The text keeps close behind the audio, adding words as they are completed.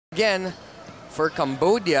Again for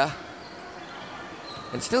Cambodia,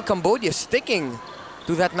 and still Cambodia sticking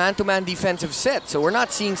to that man-to-man defensive set, so we're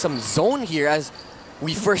not seeing some zone here as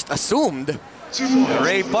we first assumed.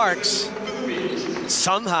 Ray Parks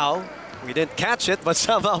somehow, we didn't catch it, but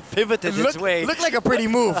somehow pivoted its way. Looked like a pretty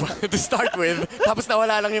move to start with, tapos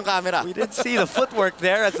nawala lang yung camera. We didn't see the footwork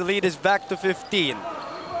there as the lead is back to 15.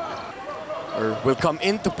 Or will come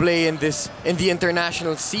into play in the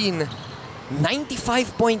international scene.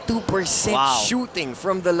 95.2% shooting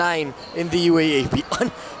from the line in the UAAP.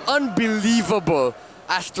 Unbelievable,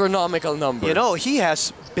 astronomical number. You know, he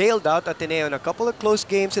has bailed out Ateneo in a couple of close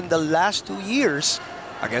games in the last 2 years.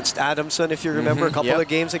 Against Adamson, if you remember, a couple of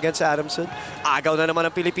games against Adamson. Agaw na naman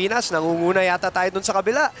ang Pilipinas. Nangunguna yata tayo dun sa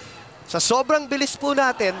kabila. Sa sobrang bilis po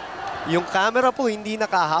natin, yung camera po hindi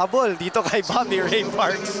nakahabol dito kay Bobby Ray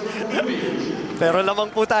Parks. Pero lamang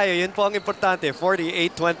po tayo, yun po ang importante.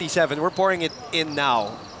 48-27, we're pouring it in now.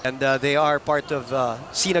 And they are part of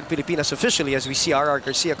Sinag Pilipinas officially as we see R.R.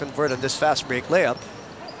 Garcia convert on this fast break layup.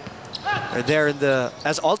 They're there in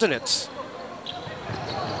as alternates.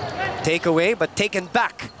 Takeaway, but taken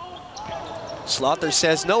back. Slaughter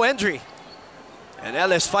says no entry. And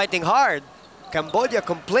Ellis fighting hard. Cambodia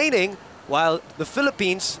complaining while the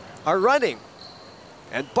Philippines are running.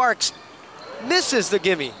 And Parks misses the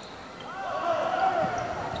gimme.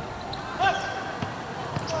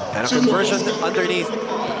 And a conversion underneath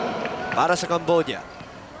para sa Cambodia.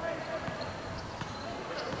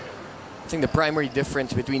 I think the primary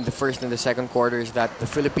difference between the first and the second quarter is that the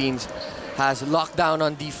Philippines has locked down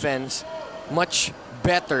on defense much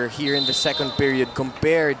better here in the second period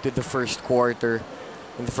compared to the first quarter.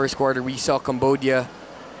 In the first quarter, we saw Cambodia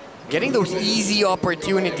getting those easy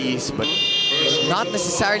opportunities, but not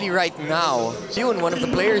necessarily right now. One of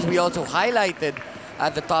the players we also highlighted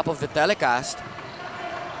at the top of the telecast.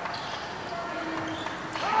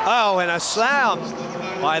 Oh, and a slam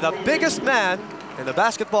by the biggest man in the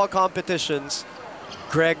basketball competitions,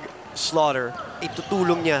 Greg Slaughter.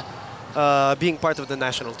 Itutulong niya being part of the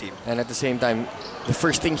national team. And at the same time, the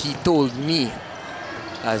first thing he told me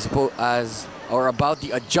about the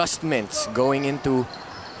adjustments going into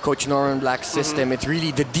Coach Norman Black's system, it's really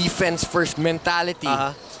the defense-first mentality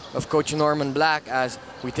of Coach Norman Black. As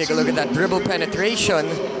we take a look at that dribble penetration,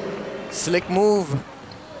 slick move,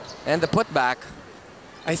 and the putback.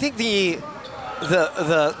 I think the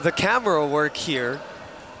camera work here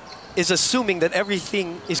is assuming that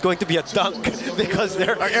everything is going to be a dunk because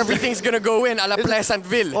everything's gonna go in a la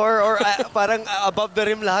Pleasantville. Or parang above the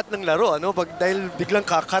rim lahat ng laro, ano? Dahil biglang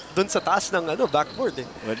kakat dun sa taas ng backboard.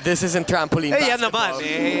 But this isn't trampoline basketball.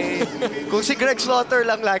 Yan naman. Kung si Greg Slaughter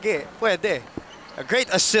lang lagi, pwede. A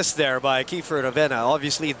great assist there by Kiefer Ravenna.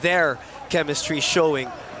 Obviously, their chemistry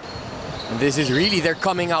showing. And this is really their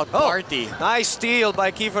coming out party. Nice steal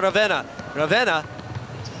by Kiefer Ravenna. Ravenna,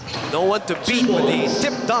 no one to beat with the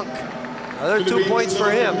tip dunk. Another 2 points for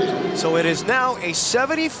him. So it is now a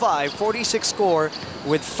 75-46 score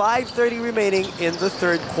with 5:30 remaining in the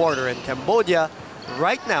third quarter. And Cambodia,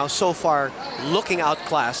 right now, so far, looking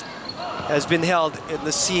outclassed, has been held in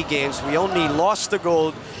the SEA Games. We only lost the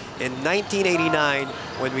gold in 1989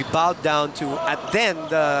 when we bowed down to, at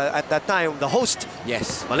that time, the host,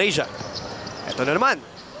 Malaysia. Ito na naman.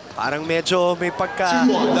 Parang medyo may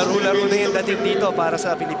pagka-laro-laro na yung dating dito para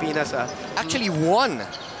sa Pilipinas. Actually won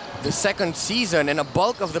the second season, and a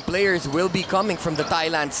bulk of the players will be coming from the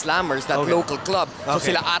Thailand Slammers, that local club.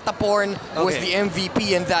 So sila Ataporn was the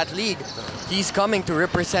MVP in that league. He's coming to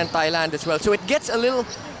represent Thailand as well. So it gets a little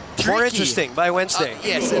tricky. More interesting by Wednesday.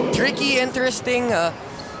 Yes, tricky, interesting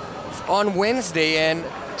on Wednesday. And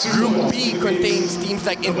Group B contains teams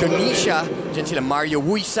like Indonesia. Diyan sila Mario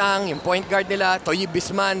Wuisang, yung point guard nila, Toyi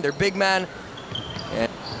Bisman, their big man.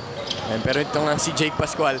 Pero ito nga si Jake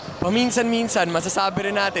Pascual, paminsan-minsan masasabi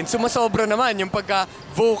rin natin, sumasobra naman yung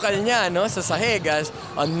pagka-vocal niya sa sahig as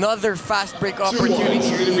another fast break opportunity,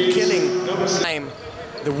 really killing time.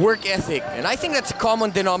 The work ethic, and I think that's a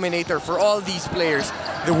common denominator for all these players,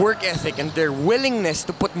 the work ethic and their willingness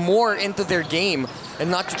to put more into their game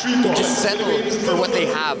and not to just settle for what they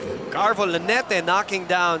have. Carvo Lanete knocking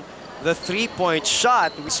down the three-point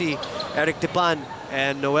shot. We see Eric Tipan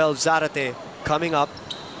and Noel Zarate coming up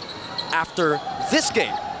after this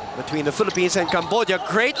game between the Philippines and Cambodia.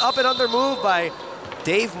 Great up and under move by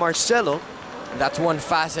Dave Marcelo. That's one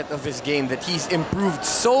facet of his game that he's improved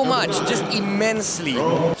so much, just immensely.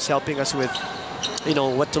 It's helping us with,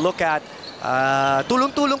 what to look at.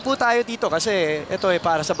 Tulong-tulong po tayo dito kasi ito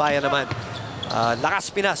para sa bayan naman. Lakas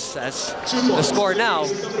Pinas as the score now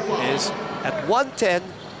is at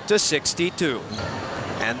 110-62.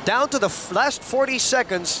 And down to the last 40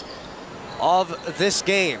 seconds of this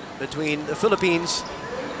game between the Philippines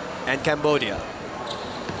and Cambodia.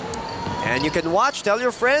 And you can watch, tell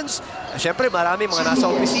your friends. Siyempre, marami mga nasa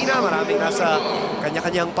opisina, maraming nasa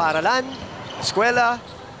kanya-kanyang paaralan, eskwela.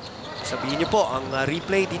 Sabihin niyo po, ang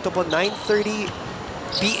replay dito po 9:30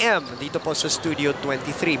 p.m. dito po sa Studio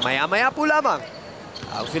 23. Maya-maya po lamang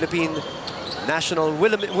ang Philippine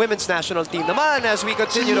Women's National Team naman as we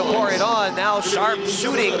continue to pour it on. Now sharp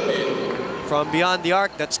shooting from beyond the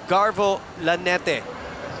arc. That's Garvo Lanete.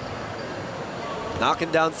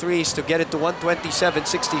 Knocking down threes to get it to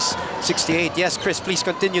 127-68. Yes, Chris, please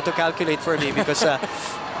continue to calculate for me because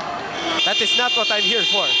that is not what I'm here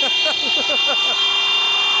for.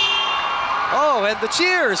 Oh, and the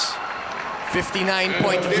cheers!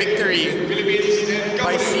 59-point victory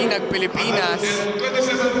by Sinag Pilipinas.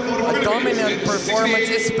 A dominant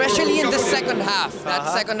performance, especially in the second half.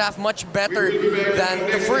 That second half much better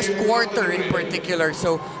than the first quarter in particular.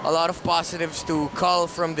 So a lot of positives to cull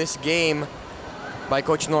from this game by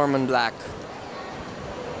Coach Norman Black.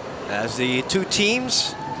 As the two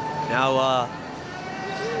teams now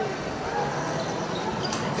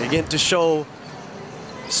begin to show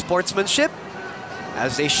sportsmanship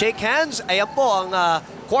as they shake hands. Ayan po ang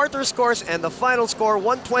quarter scores and the final score,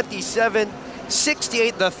 127-68.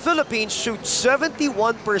 The Philippines shoot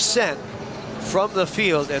 71% from the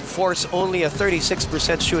field and force only a 36%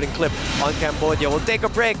 shooting clip on Cambodia. We'll take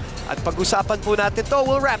a break at pag-usapan po natin to.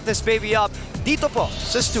 We'll wrap this baby up dito po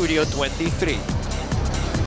sa Studio 23.